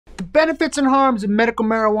The benefits and harms of medical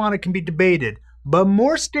marijuana can be debated, but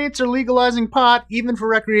more states are legalizing pot even for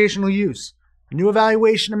recreational use. A new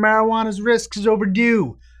evaluation of marijuana's risks is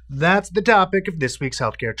overdue. That's the topic of this week's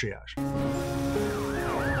Healthcare Triage.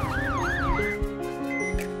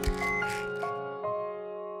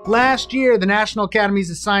 Last year, the National Academies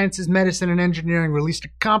of Sciences, Medicine, and Engineering released a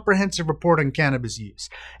comprehensive report on cannabis use.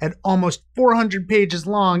 At almost 400 pages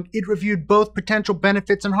long, it reviewed both potential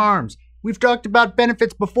benefits and harms. We've talked about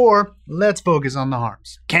benefits before, let's focus on the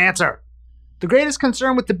harms. Cancer. The greatest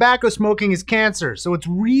concern with tobacco smoking is cancer, so it's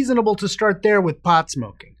reasonable to start there with pot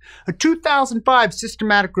smoking. A 2005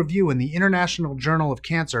 systematic review in the International Journal of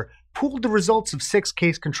Cancer pooled the results of 6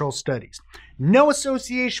 case-control studies. No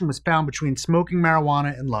association was found between smoking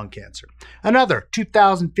marijuana and lung cancer. Another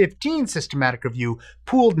 2015 systematic review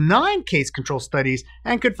pooled 9 case-control studies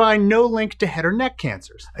and could find no link to head or neck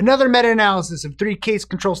cancers. Another meta-analysis of 3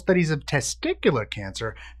 case-control studies of testicular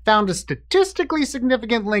cancer found a statistically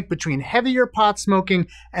significant link between heavier pot smoking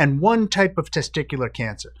and one type of testicular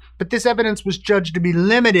cancer. But this evidence was judged to be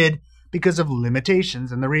limited because of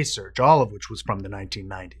limitations in the research, all of which was from the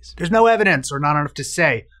 1990s. There's no evidence, or not enough to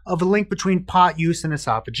say, of a link between pot use and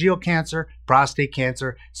esophageal cancer, prostate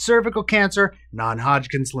cancer, cervical cancer,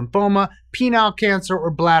 non-Hodgkin's lymphoma, penile cancer,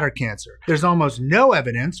 or bladder cancer. There's almost no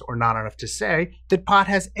evidence, or not enough to say, that pot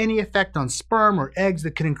has any effect on sperm or eggs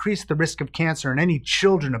that could increase the risk of cancer in any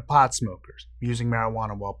children of pot smokers. Using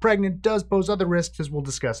marijuana while pregnant does pose other risks, as we'll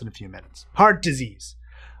discuss in a few minutes. Heart disease.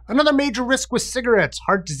 Another major risk with cigarettes,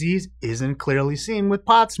 heart disease, isn't clearly seen with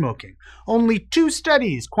pot smoking. Only 2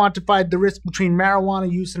 studies quantified the risk between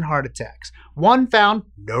marijuana use and heart attacks. One found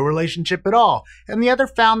no relationship at all, and the other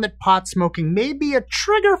found that pot smoking may be a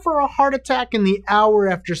trigger for a heart attack in the hour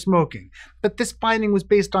after smoking. But this finding was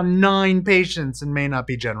based on 9 patients and may not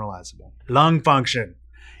be generalizable. Lung function.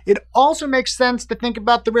 It also makes sense to think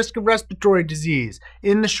about the risk of respiratory disease.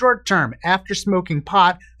 In the short term, after smoking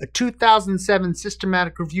pot, a 2007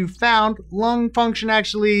 systematic review found lung function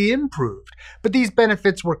actually improved. But these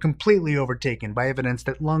benefits were completely overtaken by evidence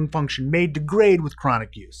that lung function may degrade with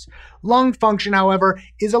chronic use. Lung function, however,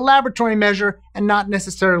 is a laboratory measure and not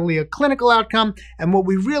necessarily a clinical outcome, and what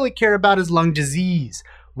we really care about is lung disease.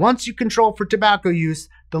 Once you control for tobacco use,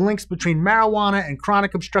 the links between marijuana and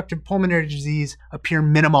chronic obstructive pulmonary disease appear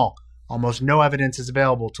minimal. Almost no evidence is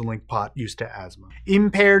available to link pot use to asthma.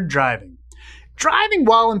 Impaired driving. Driving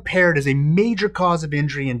while impaired is a major cause of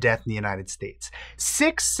injury and death in the United States.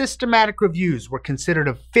 6 systematic reviews were considered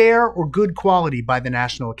of fair or good quality by the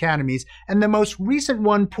National Academies, and the most recent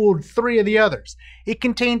one pooled 3 of the others. It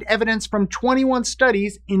contained evidence from 21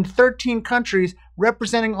 studies in 13 countries,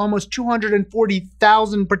 representing almost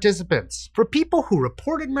 240,000 participants. For people who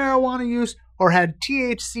reported marijuana use or had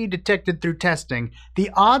THC detected through testing,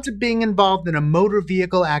 the odds of being involved in a motor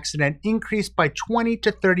vehicle accident increased by 20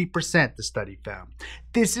 to 30%, the study found.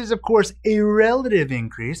 This is, of course, a relative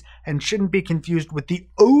increase and shouldn't be confused with the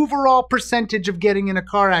overall percentage of getting in a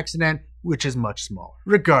car accident, which is much smaller.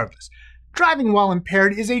 Regardless, driving while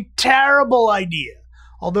impaired is a terrible idea.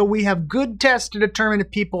 Although we have good tests to determine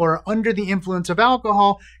if people are under the influence of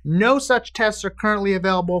alcohol, no such tests are currently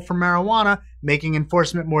available for marijuana, making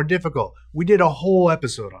enforcement more difficult. We did a whole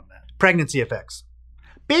episode on that. Pregnancy effects.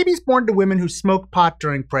 Babies born to women who smoke pot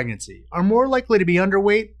during pregnancy are more likely to be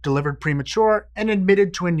underweight, delivered premature, and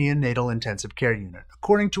admitted to a neonatal intensive care unit,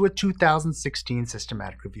 according to a 2016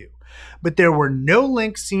 systematic review. But there were no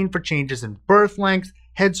links seen for changes in birth length,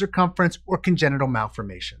 head circumference, or congenital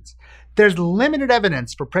malformations. There's limited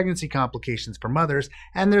evidence for pregnancy complications for mothers,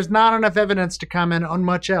 and there's not enough evidence to comment on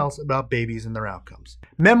much else about babies and their outcomes.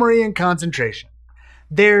 Memory and concentration.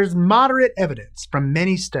 There's moderate evidence from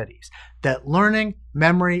many studies that learning,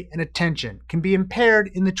 memory, and attention can be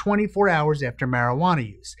impaired in the 24 hours after marijuana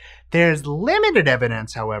use. There's limited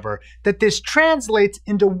evidence, however, that this translates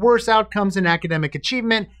into worse outcomes in academic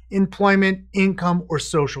achievement, employment, income, or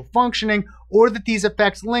social functioning, or that these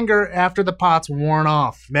effects linger after the pot's worn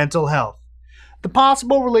off. Mental health. The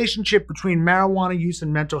possible relationship between marijuana use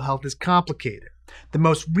and mental health is complicated. The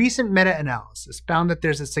most recent meta-analysis found that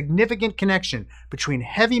there's a significant connection between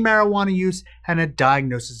heavy marijuana use and a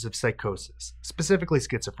diagnosis of psychosis, specifically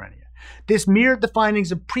schizophrenia. This mirrored the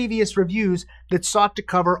findings of previous reviews that sought to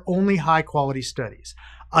cover only high-quality studies.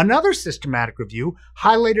 Another systematic review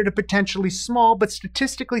highlighted a potentially small but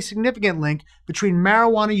statistically significant link between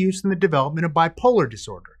marijuana use and the development of bipolar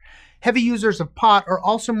disorder. Heavy users of pot are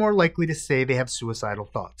also more likely to say they have suicidal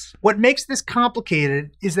thoughts. What makes this complicated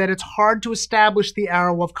is that it's hard to establish the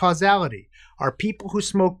arrow of causality. Are people who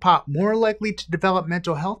smoke pot more likely to develop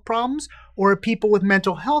mental health problems, or are people with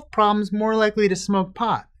mental health problems more likely to smoke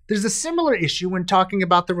pot? There's a similar issue when talking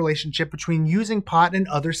about the relationship between using pot and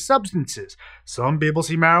other substances. Some people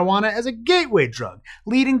see marijuana as a gateway drug,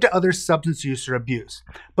 leading to other substance use or abuse.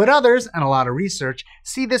 But others, and a lot of research,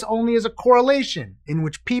 see this only as a correlation, in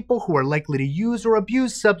which people who are likely to use or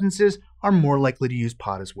abuse substances are more likely to use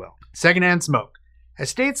pot as well. Secondhand smoke. As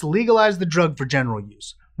states legalize the drug for general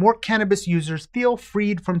use, more cannabis users feel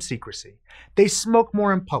freed from secrecy. They smoke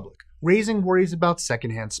more in public, raising worries about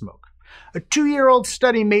secondhand smoke. A 2-year-old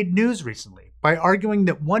study made news recently by arguing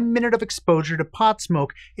that 1 minute of exposure to pot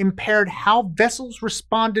smoke impaired how vessels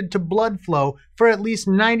responded to blood flow for at least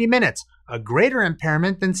 90 minutes, a greater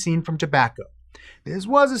impairment than seen from tobacco. This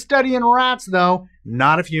was a study in rats, though,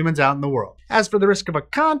 not of humans out in the world. As for the risk of a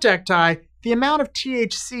contact high, the amount of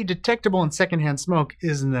THC detectable in secondhand smoke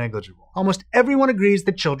is negligible. Almost everyone agrees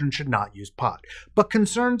that children should not use pot, but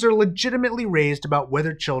concerns are legitimately raised about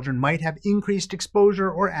whether children might have increased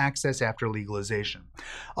exposure or access after legalization.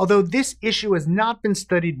 Although this issue has not been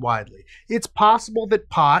studied widely, it's possible that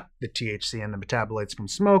pot, the THC and the metabolites from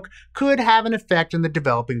smoke, could have an effect on the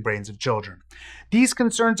developing brains of children. These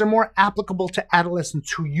concerns are more applicable to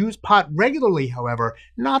adolescents who use pot regularly, however,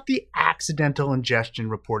 not the accidental ingestion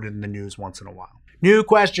reported in the news once in a while. New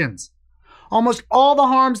questions. Almost all the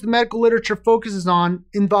harms the medical literature focuses on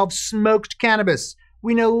involve smoked cannabis.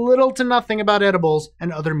 We know little to nothing about edibles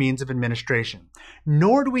and other means of administration,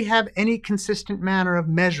 nor do we have any consistent manner of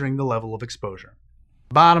measuring the level of exposure.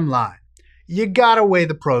 Bottom line, you gotta weigh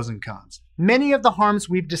the pros and cons. Many of the harms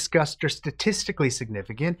we've discussed are statistically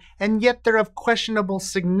significant, and yet they're of questionable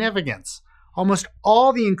significance. Almost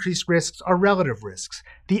all the increased risks are relative risks.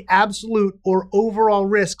 The absolute or overall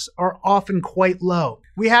risks are often quite low.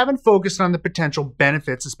 We haven't focused on the potential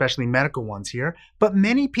benefits, especially medical ones here, but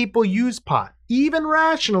many people use pot, even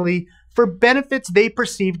rationally, for benefits they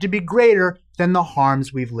perceive to be greater than the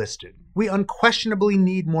harms we've listed. We unquestionably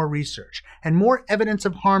need more research, and more evidence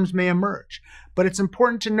of harms may emerge. But it's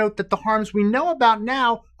important to note that the harms we know about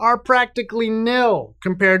now are practically nil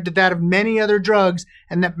compared to that of many other drugs,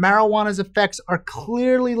 and that marijuana's effects are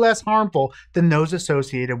clearly less harmful than those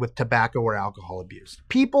associated with tobacco or alcohol abuse.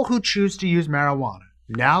 People who choose to use marijuana,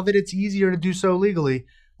 now that it's easier to do so legally,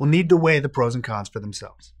 will need to weigh the pros and cons for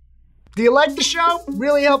themselves. Do you like the show?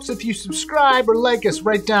 Really helps if you subscribe or like us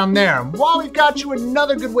right down there. And while we've got you,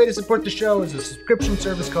 another good way to support the show is a subscription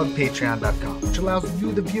service called patreon.com, which allows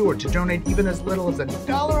you, the viewer, to donate even as little as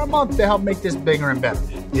 $1 a month to help make this bigger and better.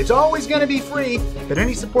 It's always going to be free, but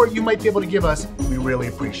any support you might be able to give us, we really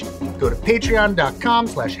appreciate. Go to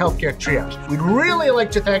patreon.com/healthcaretriage. We'd really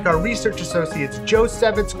like to thank our research associates, Joe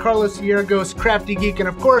Sevitz, Carlos Hiergos, Crafty Geek, and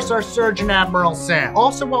of course our Surgeon Admiral Sam.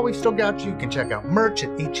 Also, while we've still got you can check out merch at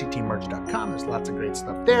HCTmerch.com. There's lots of great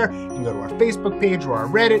stuff there. You can go to our Facebook page or our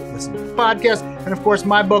Reddit, listen to the podcast, and of course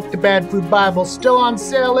my book, The Bad Food Bible, still on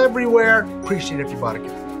sale everywhere. Appreciate it if you bought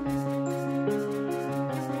it.